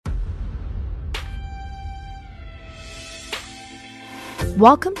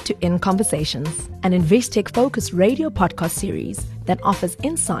Welcome to In Conversations, an InvestTech-focused radio podcast series that offers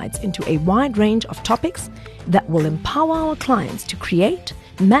insights into a wide range of topics that will empower our clients to create,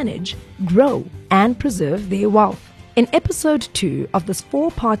 manage, grow, and preserve their wealth. In Episode 2 of this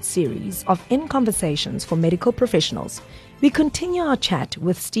 4-part series of In Conversations for Medical Professionals, we continue our chat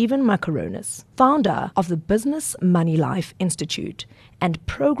with Stephen Makaronis, founder of the Business Money Life Institute and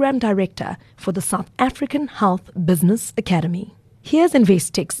Program Director for the South African Health Business Academy. Here's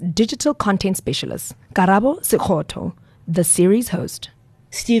InvestTech's digital content specialist, Karabo Sekgoto, the series host.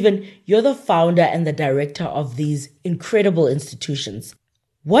 Stephen, you're the founder and the director of these incredible institutions.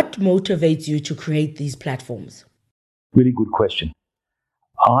 What motivates you to create these platforms? Really good question.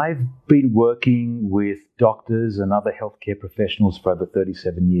 I've been working with doctors and other healthcare professionals for over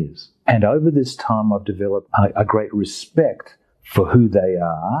 37 years. And over this time, I've developed a great respect for who they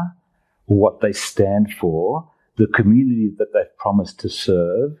are, what they stand for, the community that they've promised to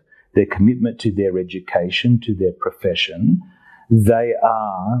serve, their commitment to their education, to their profession. They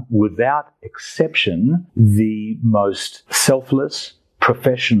are, without exception, the most selfless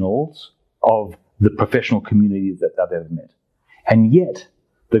professionals of the professional community that I've ever met. And yet,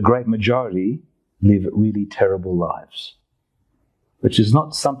 the great majority live really terrible lives, which is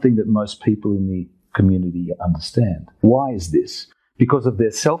not something that most people in the community understand. Why is this? Because of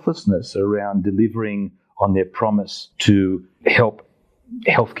their selflessness around delivering on their promise to help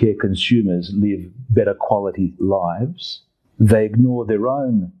healthcare consumers live better quality lives, they ignore their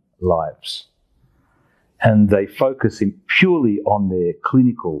own lives. And they focus purely on their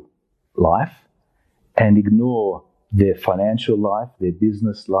clinical life and ignore their financial life, their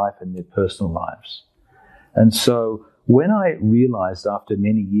business life, and their personal lives. And so when I realized after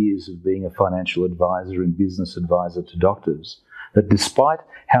many years of being a financial advisor and business advisor to doctors, that despite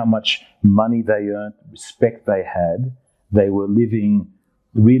how much money they earned, respect they had, they were living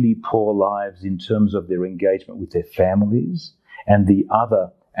really poor lives in terms of their engagement with their families and the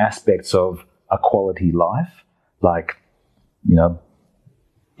other aspects of a quality life, like,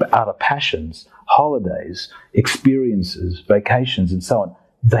 other passions, holidays, experiences, vacations, and so on.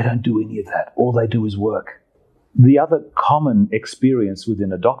 They don't do any of that. All they do is work. The other common experience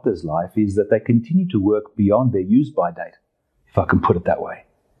within a doctor's life is that they continue to work beyond their use-by date, if I can put it that way.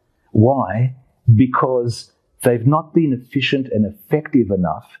 Why? Because they've not been efficient and effective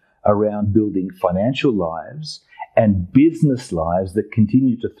enough around building financial lives and business lives that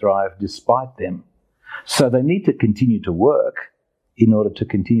continue to thrive despite them. So they need to continue to work in order to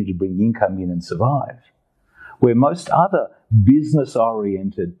continue to bring income in and survive. Where most other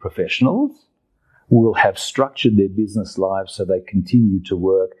business-oriented professionals will have structured their business lives so they continue to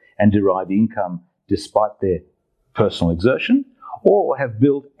work and derive income despite their personal exertion, or have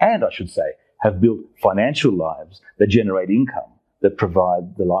built financial lives that generate income, that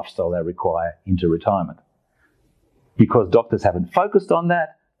provide the lifestyle they require into retirement. Because doctors haven't focused on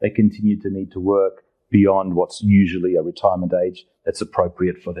that, they continue to need to work beyond what's usually a retirement age that's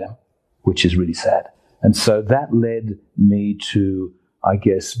appropriate for them, which is really sad. And so that led me to,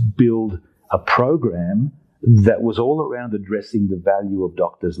 build a program that was all around addressing the value of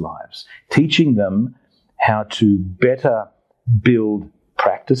doctors' lives, teaching them how to better build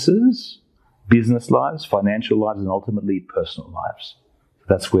practices, business lives, financial lives, and ultimately personal lives.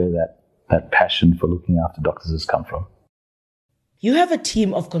 That's where that passion for looking after doctors has come from. You have a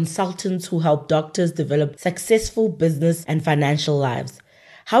team of consultants who help doctors develop successful business and financial lives.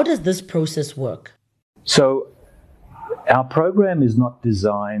 How does this process work? So our program is not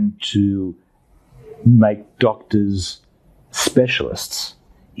designed to make doctors specialists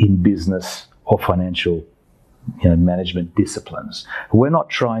in business or financial management disciplines. We're not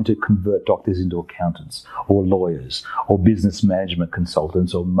trying to convert doctors into accountants or lawyers or business management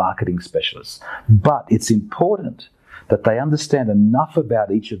consultants or marketing specialists. But it's important that they understand enough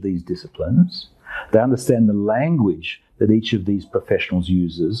about each of these disciplines, they understand the language that each of these professionals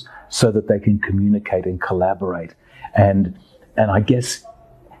uses so that they can communicate and collaborate and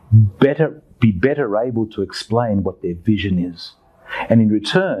be better able to explain what their vision is. And in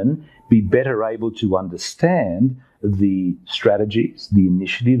return, be better able to understand the strategies, the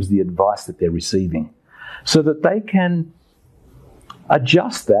initiatives, the advice that they're receiving, so that they can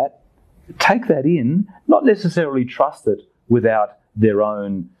adjust that, take that in, not necessarily trust it without their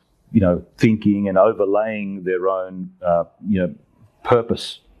own, thinking and overlaying their own,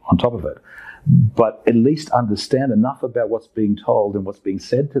 purpose on top of it, but at least understand enough about what's being told and what's being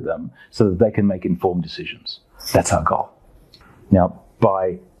said to them so that they can make informed decisions. That's our goal. Now,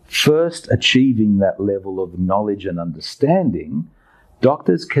 by first achieving that level of knowledge and understanding,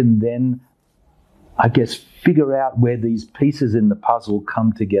 doctors can then figure out where these pieces in the puzzle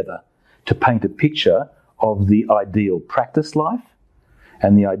come together to paint a picture of the ideal practice life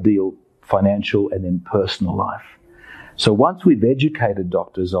and the ideal financial and then personal life. So once we've educated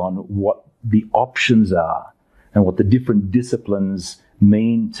doctors on what the options are and what the different disciplines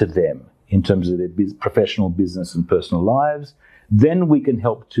mean to them in terms of their professional, business and personal lives, then we can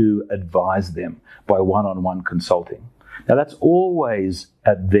help to advise them by one-on-one consulting. Now that's always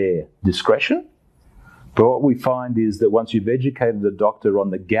at their discretion, but what we find is that once you've educated the doctor on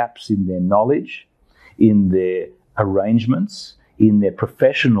the gaps in their knowledge, in their arrangements, in their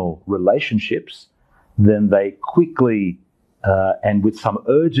professional relationships, then they quickly and with some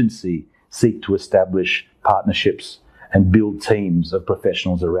urgency seek to establish partnerships and build teams of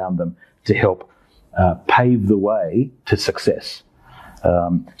professionals around them to help pave the way to success.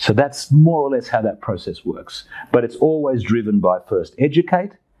 So that's more or less how that process works. But it's always driven by first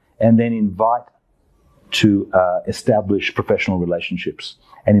educate and then invite to establish professional relationships.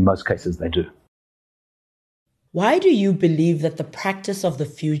 And in most cases, they do. Why do you believe that the practice of the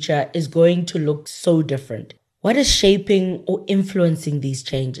future is going to look so different? What is shaping or influencing these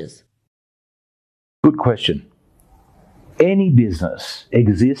changes? Good question. Any business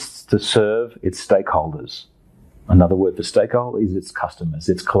exists to serve its stakeholders. Another word for stakeholder is its customers,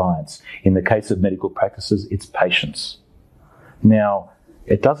 its clients. In the case of medical practices, its patients. Now,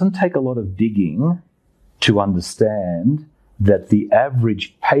 it doesn't take a lot of digging to understand that the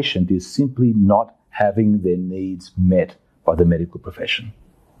average patient is simply not having their needs met by the medical profession.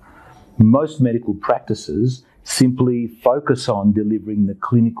 Most medical practices simply focus on delivering the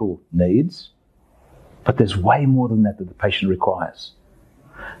clinical needs, but there's way more than that the patient requires.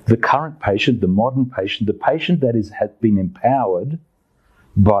 The current patient, the modern patient, the patient that has been empowered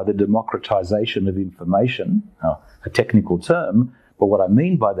by the democratization of information, a technical term, but what I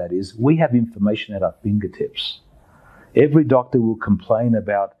mean by that is we have information at our fingertips. Every doctor will complain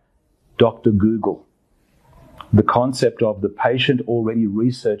about Dr. Google, the concept of the patient already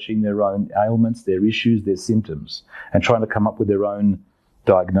researching their own ailments, their issues, their symptoms, and trying to come up with their own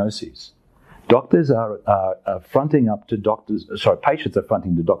diagnoses. Doctors are fronting up to patients are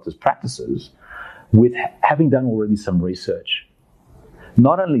fronting to doctors' practices with having done already some research.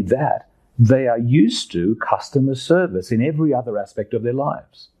 Not only that, they are used to customer service in every other aspect of their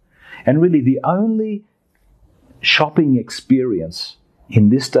lives. And really the only shopping experience in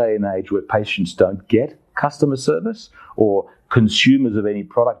this day and age where patients don't get customer service or consumers of any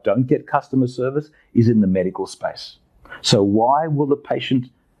product don't get customer service is in the medical space. So why will the patient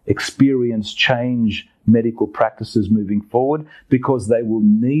experience change medical practices moving forward? Because they will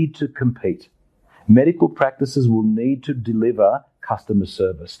need to compete. Medical practices will need to deliver customer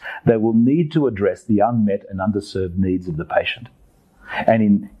service. They will need to address the unmet and underserved needs of the patient.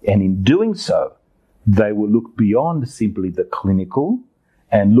 And in doing so, they will look beyond simply the clinical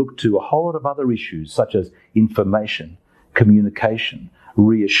and look to a whole lot of other issues such as information, communication,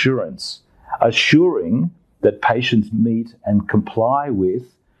 reassurance, assuring that patients meet and comply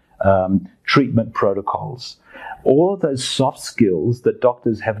with treatment protocols. All of those soft skills that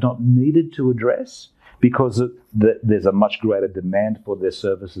doctors have not needed to address because there's a much greater demand for their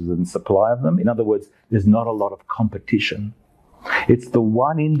services and supply of them. In other words, there's not a lot of competition. It's the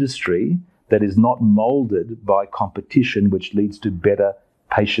one industry that is not molded by competition, which leads to better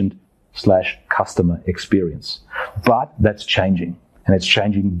patient/customer experience. But that's changing, and it's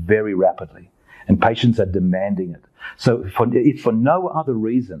changing very rapidly, and patients are demanding it. So if for no other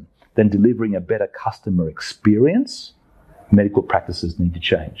reason than delivering a better customer experience, medical practices need to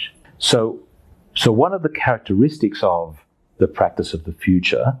change. So one of the characteristics of the practice of the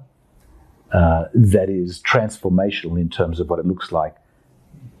future that is transformational in terms of what it looks like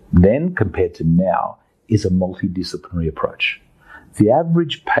then compared to now is a multidisciplinary approach. The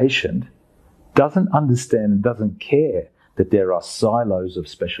average patient doesn't understand and doesn't care that there are silos of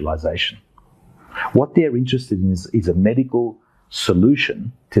specialization. What they're interested in is a medical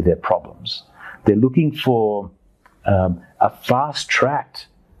solution to their problems. They're looking for a fast-tracked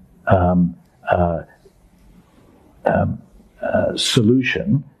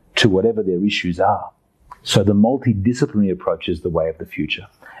solution to whatever their issues are. So the multidisciplinary approach is the way of the future.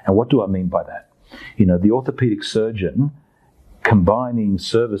 And what do I mean by that? The orthopedic surgeon combining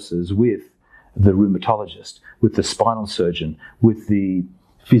services with the rheumatologist, with the spinal surgeon, with the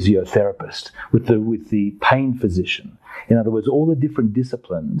physiotherapist, with the pain physician. In other words, all the different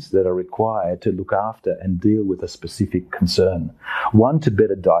disciplines that are required to look after and deal with a specific concern. One, to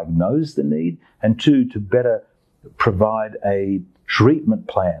better diagnose the need, and two, to better provide a treatment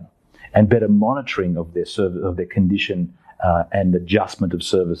plan and better monitoring of their condition and adjustment of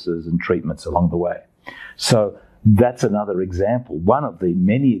services and treatments along the way. So that's another example, one of the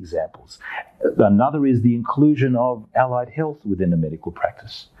many examples. Another is the inclusion of allied health within a medical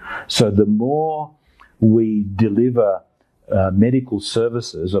practice. So the more we deliver medical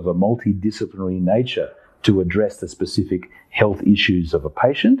services of a multidisciplinary nature to address the specific health issues of a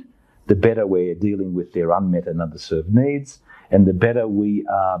patient, the better we're dealing with their unmet and underserved needs, and the better we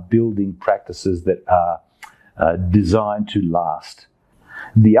are building practices that are designed to last.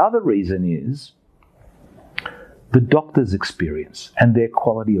 The other reason is the doctor's experience and their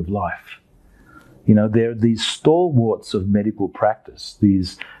quality of life. You know, they're these stalwarts of medical practice,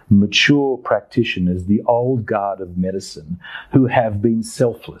 these mature practitioners, the old guard of medicine, who have been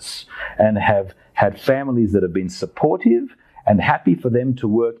selfless and have had families that have been supportive and happy for them to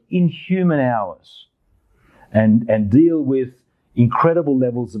work inhuman hours and deal with incredible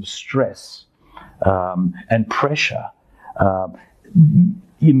levels of stress and pressure.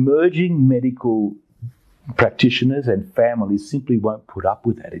 Emerging medical practitioners and families simply won't put up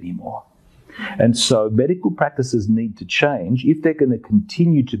with that anymore. And so medical practices need to change if they're going to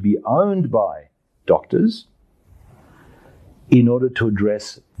continue to be owned by doctors in order to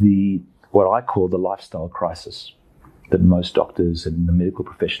address what I call the lifestyle crisis that most doctors and the medical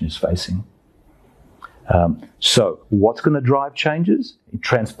profession is facing. So what's going to drive changes?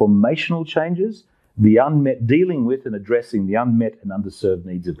 Transformational changes, dealing with and addressing the unmet and underserved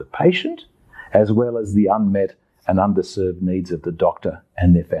needs of the patient, as well as the unmet and underserved needs of the doctor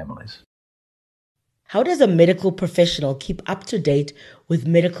and their families. How does a medical professional keep up to date with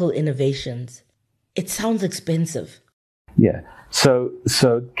medical innovations? It sounds expensive. Yeah. So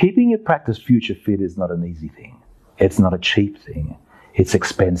keeping your practice future fit is not an easy thing. It's not a cheap thing. It's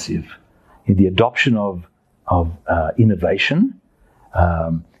expensive. The adoption of innovation,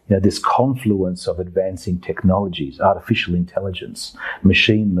 this confluence of advancing technologies, artificial intelligence,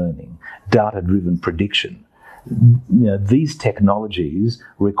 machine learning, data-driven prediction. These technologies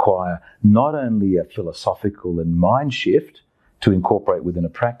require not only a philosophical and mind shift to incorporate within a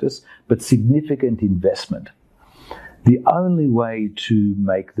practice, but significant investment. The only way to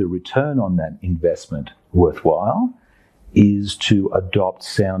make the return on that investment worthwhile is to adopt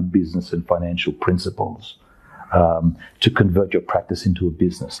sound business and financial principles to convert your practice into a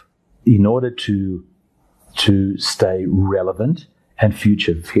business. In order to stay relevant and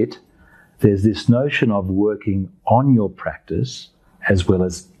future fit, there's this notion of working on your practice as well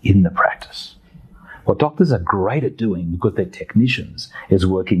as in the practice. What doctors are great at doing, because they're technicians, is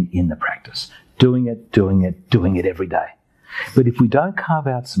working in the practice. Doing it every day. But if we don't carve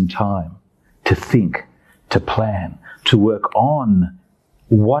out some time to think, to plan, to work on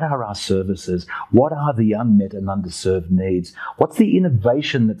what are our services, what are the unmet and underserved needs, what's the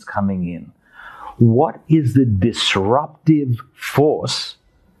innovation that's coming in, what is the disruptive force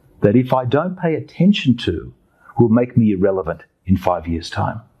that if I don't pay attention to will make me irrelevant in 5 years'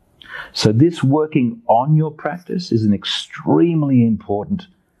 time. So this working on your practice is an extremely important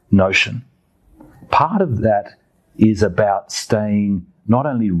notion. Part of that is about staying not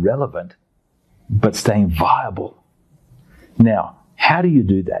only relevant, but staying viable. Now, how do you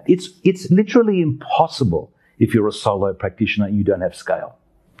do that? It's literally impossible if you're a solo practitioner and you don't have scale.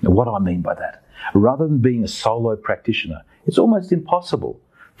 Now, what do I mean by that? Rather than being a solo practitioner, it's almost impossible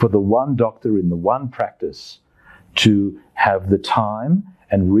for the one doctor in the one practice to have the time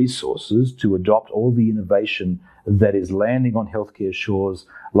and resources to adopt all the innovation that is landing on healthcare shores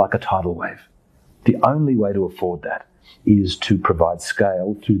like a tidal wave. The only way to afford that is to provide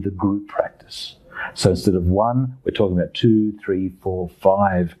scale through the group practice. So instead of one, we're talking about 2, 3, 4,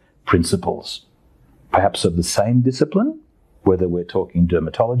 5 principles, perhaps of the same discipline, whether we're talking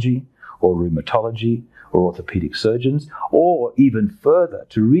dermatology or rheumatology or orthopedic surgeons, or even further,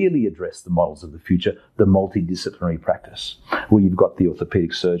 to really address the models of the future, the multidisciplinary practice, where you've got the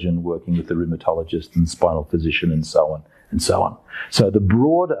orthopedic surgeon working with the rheumatologist and spinal physician and so on and so on. So the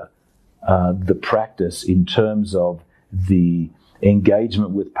broader the practice in terms of the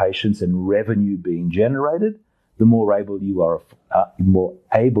engagement with patients and revenue being generated, the more able you are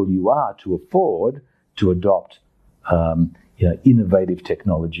to afford to adopt innovative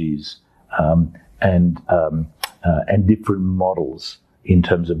technologies and different models in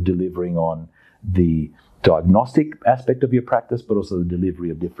terms of delivering on the diagnostic aspect of your practice, but also the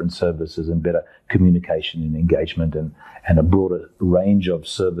delivery of different services and better communication and engagement and a broader range of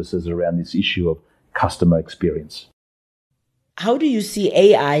services around this issue of customer experience. How do you see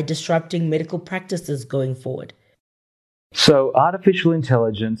AI disrupting medical practices going forward? So artificial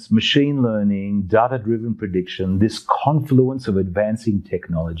intelligence, machine learning, data-driven prediction, this confluence of advancing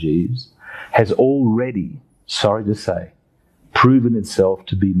technologies has already, sorry to say, proven itself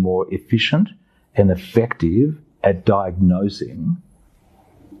to be more efficient and effective at diagnosing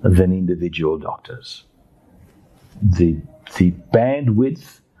than individual doctors. The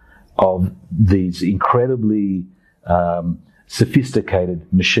bandwidth of these incredibly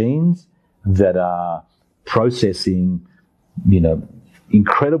sophisticated machines that are processing,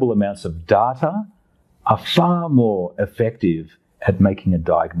 incredible amounts of data are far more effective at making a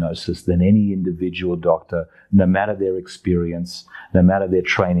diagnosis than any individual doctor, no matter their experience, no matter their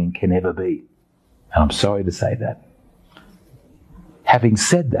training, can ever be. And I'm sorry to say that. Having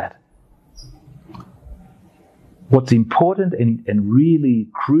said that, what's important and really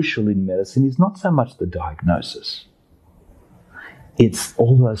crucial in medicine is not so much the diagnosis. It's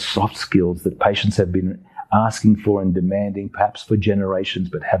all those soft skills that patients have been asking for and demanding perhaps for generations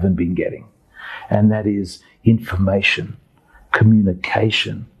but haven't been getting. And that is information,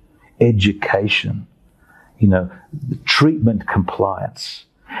 communication, education, treatment compliance.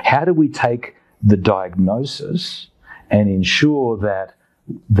 How do we take the diagnosis and ensure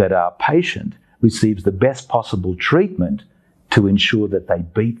that our patient receives the best possible treatment to ensure that they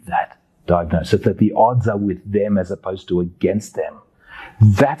beat that diagnosis, that the odds are with them as opposed to against them?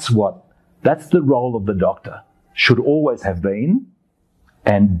 That's the role of the doctor. Should always have been,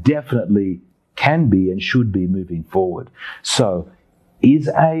 and definitely can be and should be moving forward. So, is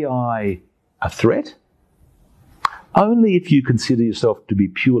AI a threat? Only if you consider yourself to be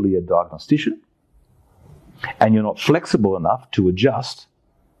purely a diagnostician and you're not flexible enough to adjust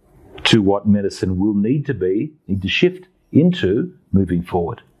to what medicine will need to shift into moving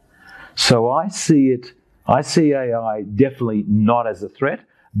forward. So I see AI definitely not as a threat,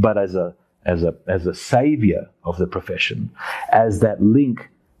 but as a savior of the profession, as that link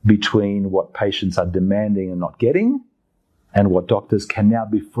between what patients are demanding and not getting and what doctors can now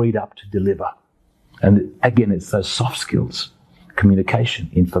be freed up to deliver. And again, it's those soft skills: communication,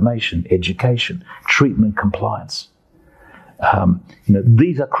 information, education, treatment compliance.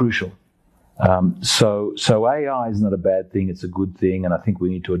 These are crucial. So AI is not a bad thing, it's a good thing, and I think we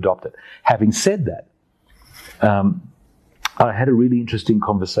need to adopt it. Having said that, I had a really interesting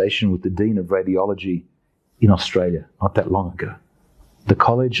conversation with the Dean of Radiology in Australia not that long ago. The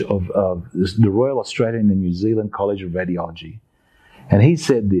College of the Royal Australian and New Zealand College of Radiology. And he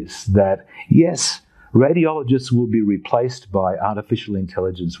said this, that yes, radiologists will be replaced by artificial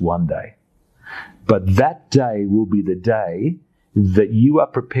intelligence one day. But that day will be the day that you are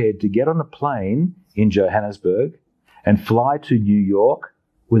prepared to get on a plane in Johannesburg and fly to New York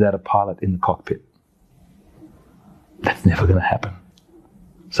without a pilot in the cockpit. That's never going to happen.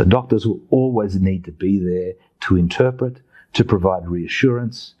 So doctors will always need to be there to interpret, to provide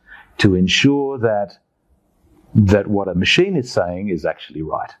reassurance, to ensure that what a machine is saying is actually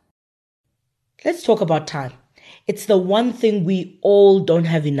right. Let's talk about time. It's the one thing we all don't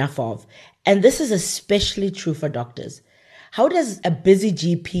have enough of, and this is especially true for doctors. How does a busy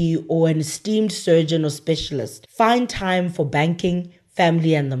GP or an esteemed surgeon or specialist find time for banking,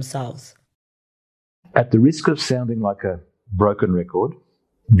 family, and themselves? At the risk of sounding like a broken record,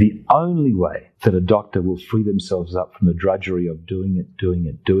 the only way that a doctor will free themselves up from the drudgery of doing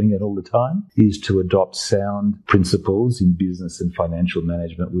it all the time is to adopt sound principles in business and financial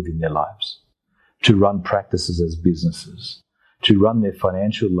management within their lives, to run practices as businesses, to run their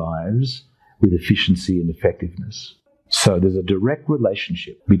financial lives with efficiency and effectiveness. So there's a direct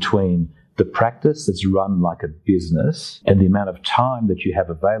relationship between the practice that's run like a business and the amount of time that you have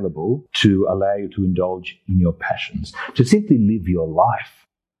available to allow you to indulge in your passions, to simply live your life.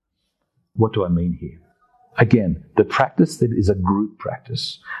 What do I mean here? Again, the practice that is a group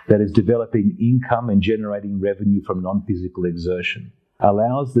practice, that is developing income and generating revenue from non-physical exertion,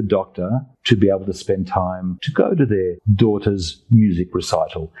 allows the doctor to be able to spend time to go to their daughter's music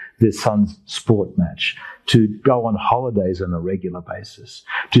recital, their son's sport match, to go on holidays on a regular basis,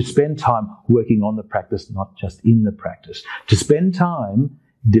 to spend time working on the practice, not just in the practice, to spend time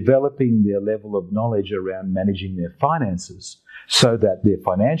developing their level of knowledge around managing their finances so that their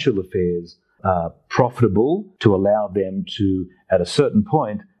financial affairs are profitable, to allow them to, at a certain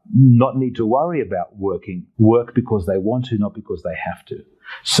point, not need to worry about work because they want to, not because they have to.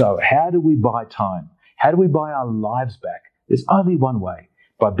 So how do we buy time? How do we buy our lives back? There's only one way: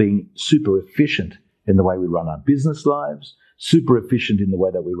 by being super efficient in the way we run our business lives, super efficient in the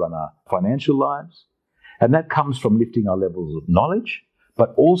way that we run our financial lives. And that comes from lifting our levels of knowledge,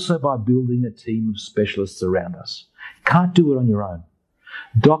 but also by building a team of specialists around us. Can't do it on your own.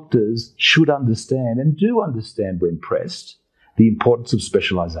 Doctors should understand, and do understand when pressed, the importance of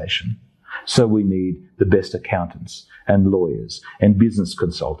specialization. So we need the best accountants and lawyers and business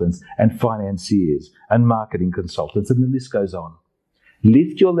consultants and financiers and marketing consultants, and the list goes on.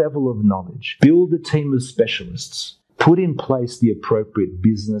 Lift your level of knowledge. Build a team of specialists. Put in place the appropriate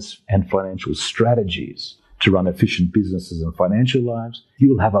business and financial strategies to run efficient businesses and financial lives. You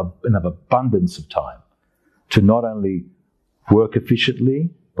will have an abundance of time to not only work efficiently,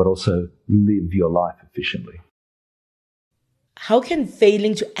 but also live your life efficiently. How can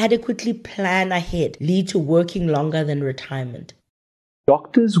failing to adequately plan ahead lead to working longer than retirement?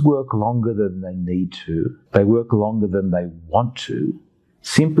 Doctors work longer than they need to. They work longer than they want to,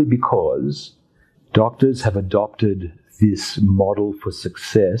 simply because doctors have adopted this model for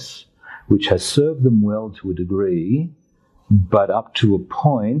success, which has served them well to a degree, but up to a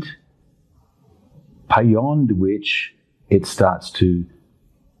point beyond which it starts to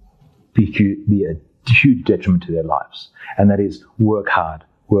be a huge detriment to their lives. And that is work hard,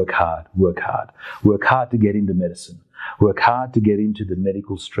 work hard, work hard. Work hard to get into medicine. Work hard to get into the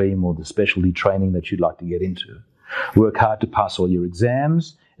medical stream or the specialty training that you'd like to get into. Work hard to pass all your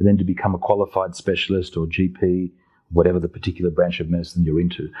exams and then to become a qualified specialist or GP, whatever the particular branch of medicine you're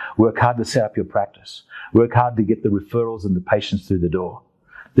into. Work hard to set up your practice. Work hard to get the referrals and the patients through the door.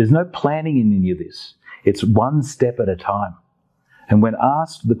 There's no planning in any of this. It's one step at a time. And when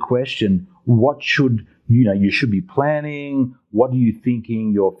asked the question, what should you should be planning, what are you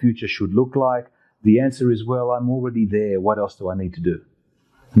thinking your future should look like? The answer is, well, I'm already there. What else do I need to do?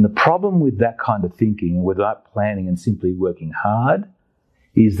 And the problem with that kind of thinking and without planning and simply working hard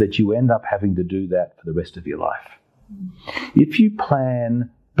is that you end up having to do that for the rest of your life. If you plan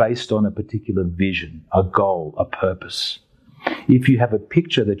based on a particular vision, a goal, a purpose, if you have a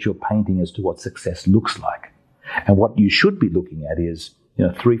picture that you're painting as to what success looks like, and what you should be looking at is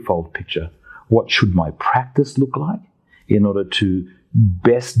a threefold picture. What should my practice look like in order to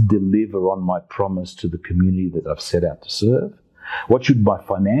best deliver on my promise to the community that I've set out to serve? What should my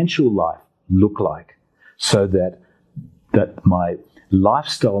financial life look like so that my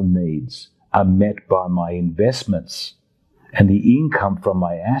lifestyle needs are met by my investments and the income from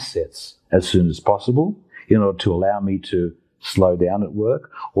my assets as soon as possible in order to allow me to slow down at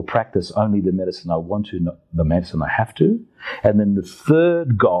work or practice only the medicine I want to, not the medicine I have to? And then the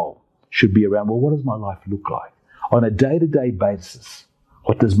third goal should be around, well, what does my life look like? On a day-to-day basis,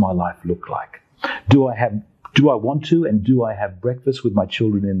 what does my life look like? Do I want to and do I have breakfast with my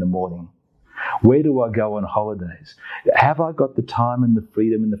children in the morning? Where do I go on holidays? Have I got the time and the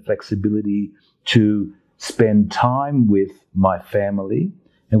freedom and the flexibility to spend time with my family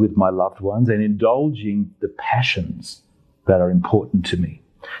and with my loved ones and indulging the passions that are important to me?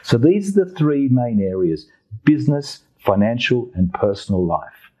 So these are the three main areas: business, financial, and personal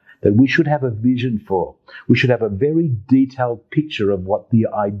life that we should have a vision for. We should have a very detailed picture of what the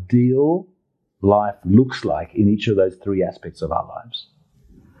ideal life looks like in each of those three aspects of our lives.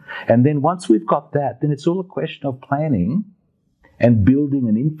 And then once we've got that, then it's all a question of planning and building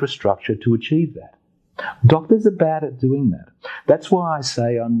an infrastructure to achieve that. Doctors are bad at doing that. That's why I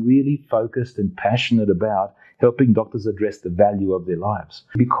say I'm really focused and passionate about helping doctors address the value of their lives,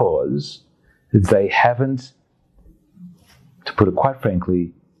 because they haven't, to put it quite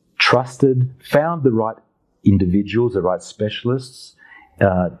frankly, found the right individuals, the right specialists,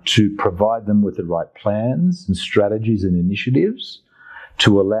 to provide them with the right plans and strategies and initiatives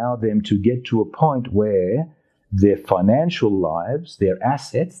to allow them to get to a point where their financial lives, their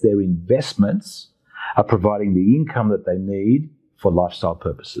assets, their investments are providing the income that they need for lifestyle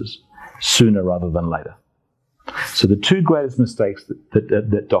purposes sooner rather than later. So the two greatest mistakes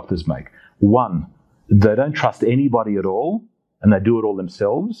that doctors make: one, they don't trust anybody at all and they do it all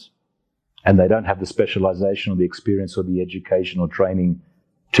themselves, and they don't have the specialization or the experience or the education or training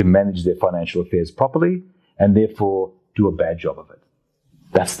to manage their financial affairs properly, and therefore do a bad job of it.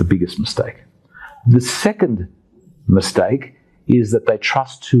 That's the biggest mistake. The second mistake is that they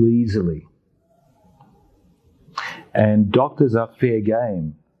trust too easily. And doctors are fair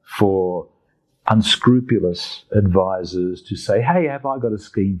game for unscrupulous advisors to say, hey, have I got a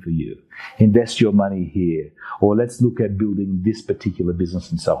scheme for you? Invest your money here. Or let's look at building this particular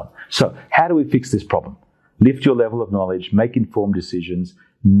business and so on. So how do we fix this problem? Lift your level of knowledge, make informed decisions,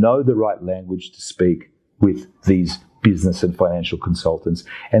 know the right language to speak with these business and financial consultants.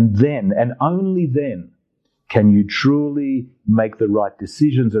 And then, and only then, can you truly make the right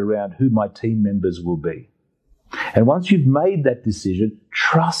decisions around who my team members will be. And once you've made that decision,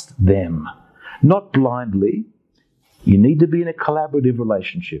 trust them. Not blindly. You need to be in a collaborative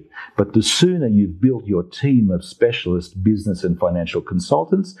relationship. But the sooner you've built your team of specialist business and financial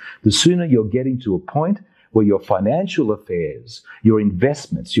consultants, the sooner you're getting to a point where your financial affairs, your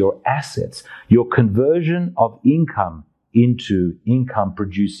investments, your assets, your conversion of income into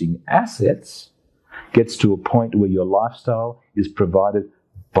income-producing assets gets to a point where your lifestyle is provided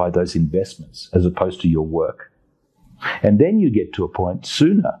by those investments as opposed to your work. And then you get to a point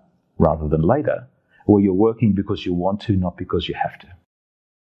sooner rather than later where you're working because you want to, not because you have to.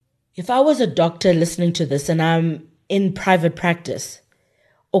 If I was a doctor listening to this and I'm in private practice,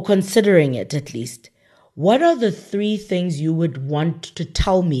 or considering it at least, what are the 3 things you would want to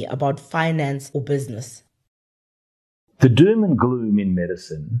tell me about finance or business? The doom and gloom in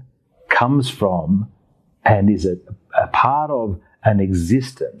medicine comes from and is a part of an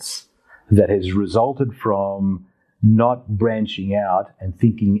existence that has resulted from not branching out and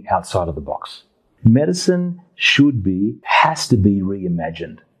thinking outside of the box. Medicine has to be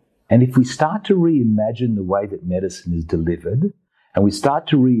reimagined. And if we start to reimagine the way that medicine is delivered, and we start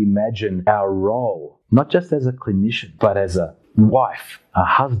to reimagine our role, not just as a clinician, but as a wife, a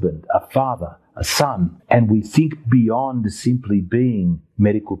husband, a father, a son, and we think beyond simply being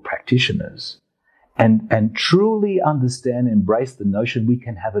medical practitioners, and truly understand and embrace the notion we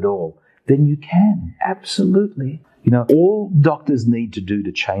can have it all, then you can, absolutely. All doctors need to do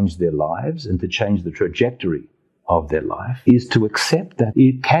to change their lives and to change the trajectory of their life is to accept that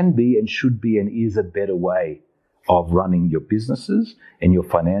it can be and should be and is a better way of running your businesses and your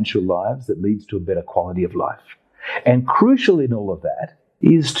financial lives that leads to a better quality of life. And crucial in all of that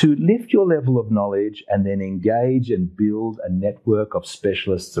is to lift your level of knowledge and then engage and build a network of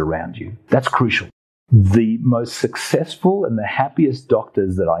specialists around you. That's crucial. The most successful and the happiest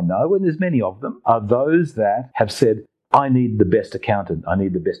doctors that I know, and there's many of them, are those that have said, I need the best accountant, I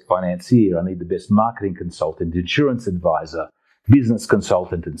need the best financier, I need the best marketing consultant, insurance advisor, business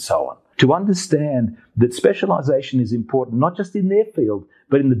consultant, and so on. To understand that specialization is important, not just in their field,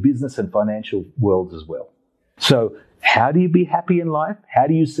 but in the business and financial worlds as well. So how do you be happy in life? How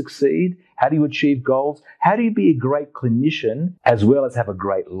do you succeed? How do you achieve goals? How do you be a great clinician as well as have a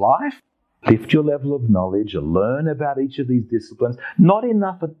great life? Lift your level of knowledge, learn about each of these disciplines, not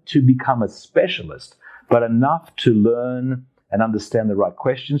enough to become a specialist, but enough to learn and understand the right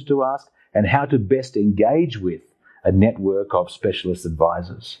questions to ask and how to best engage with a network of specialist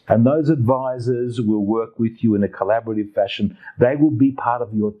advisors. And those advisors will work with you in a collaborative fashion. They will be part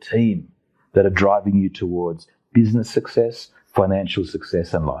of your team that are driving you towards business success, financial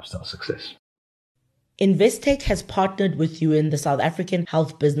success, and lifestyle success. Investec has partnered with you in the South African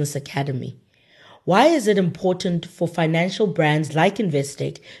Health Business Academy. Why is it important for financial brands like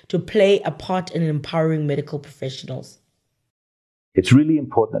Investec to play a part in empowering medical professionals? It's really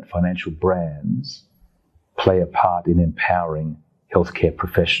important that financial brands play a part in empowering healthcare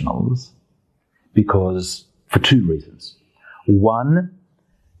professionals because for 2 reasons. One,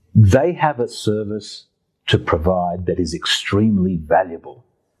 they have a service to provide that is extremely valuable,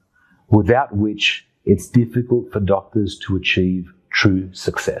 without which it's difficult for doctors to achieve true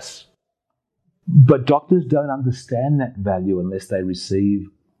success. But doctors don't understand that value unless they receive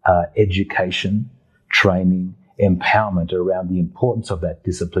education, training, empowerment around the importance of that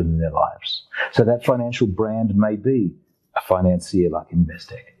discipline in their lives. So that financial brand may be a financier like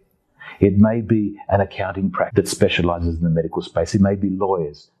Investec. It may be an accounting practice that specializes in the medical space. It may be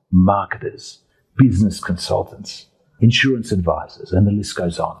lawyers, marketers, business consultants, insurance advisors, and the list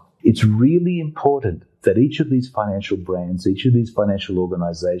goes on. It's really important that each of these financial brands, each of these financial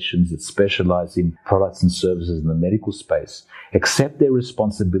organizations that specialize in products and services in the medical space accept their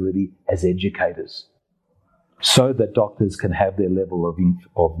responsibility as educators so that doctors can have their level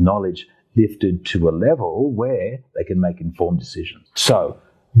of knowledge lifted to a level where they can make informed decisions. So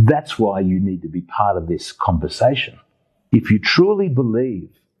that's why you need to be part of this conversation. If you truly believe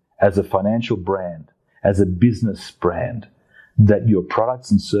as a financial brand, as a business brand, that your products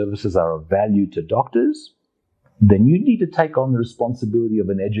and services are of value to doctors, then you need to take on the responsibility of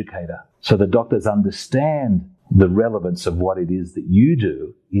an educator so that doctors understand the relevance of what it is that you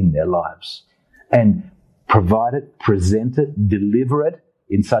do in their lives and provide it, present it, deliver it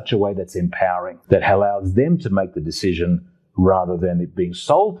in such a way that's empowering, that allows them to make the decision rather than it being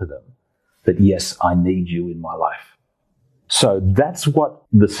sold to them that, yes, I need you in my life. So that's what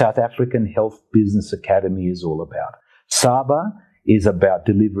the South African Health Business Academy is all about. SABA is about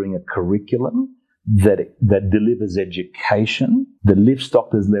delivering a curriculum that delivers education, that lifts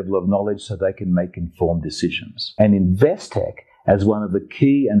doctors' level of knowledge so they can make informed decisions. And Investec, as one of the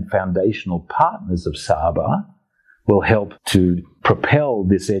key and foundational partners of SABA, will help to propel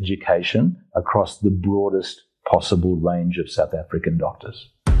this education across the broadest possible range of South African doctors.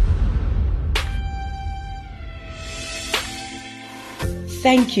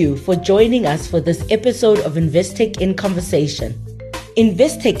 Thank you for joining us for this episode of Investec in Conversation.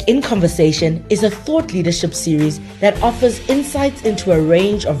 Investec in Conversation is a thought leadership series that offers insights into a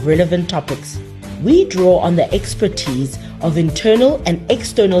range of relevant topics. We draw on the expertise of internal and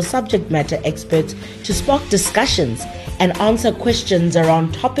external subject matter experts to spark discussions and answer questions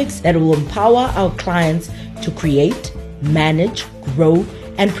around topics that will empower our clients to create, manage, grow,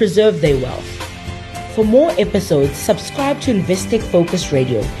 and preserve their wealth. For more episodes, subscribe to Investec Focus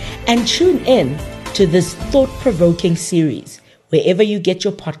Radio and tune in to this thought-provoking series wherever you get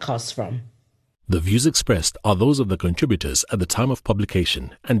your podcasts from. The views expressed are those of the contributors at the time of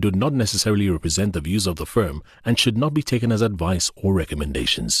publication and do not necessarily represent the views of the firm and should not be taken as advice or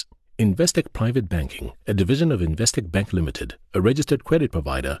recommendations. Investec Private Banking, a division of Investec Bank Limited, a registered credit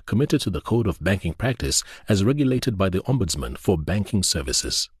provider committed to the Code of Banking Practice as regulated by the Ombudsman for Banking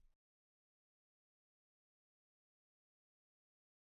Services.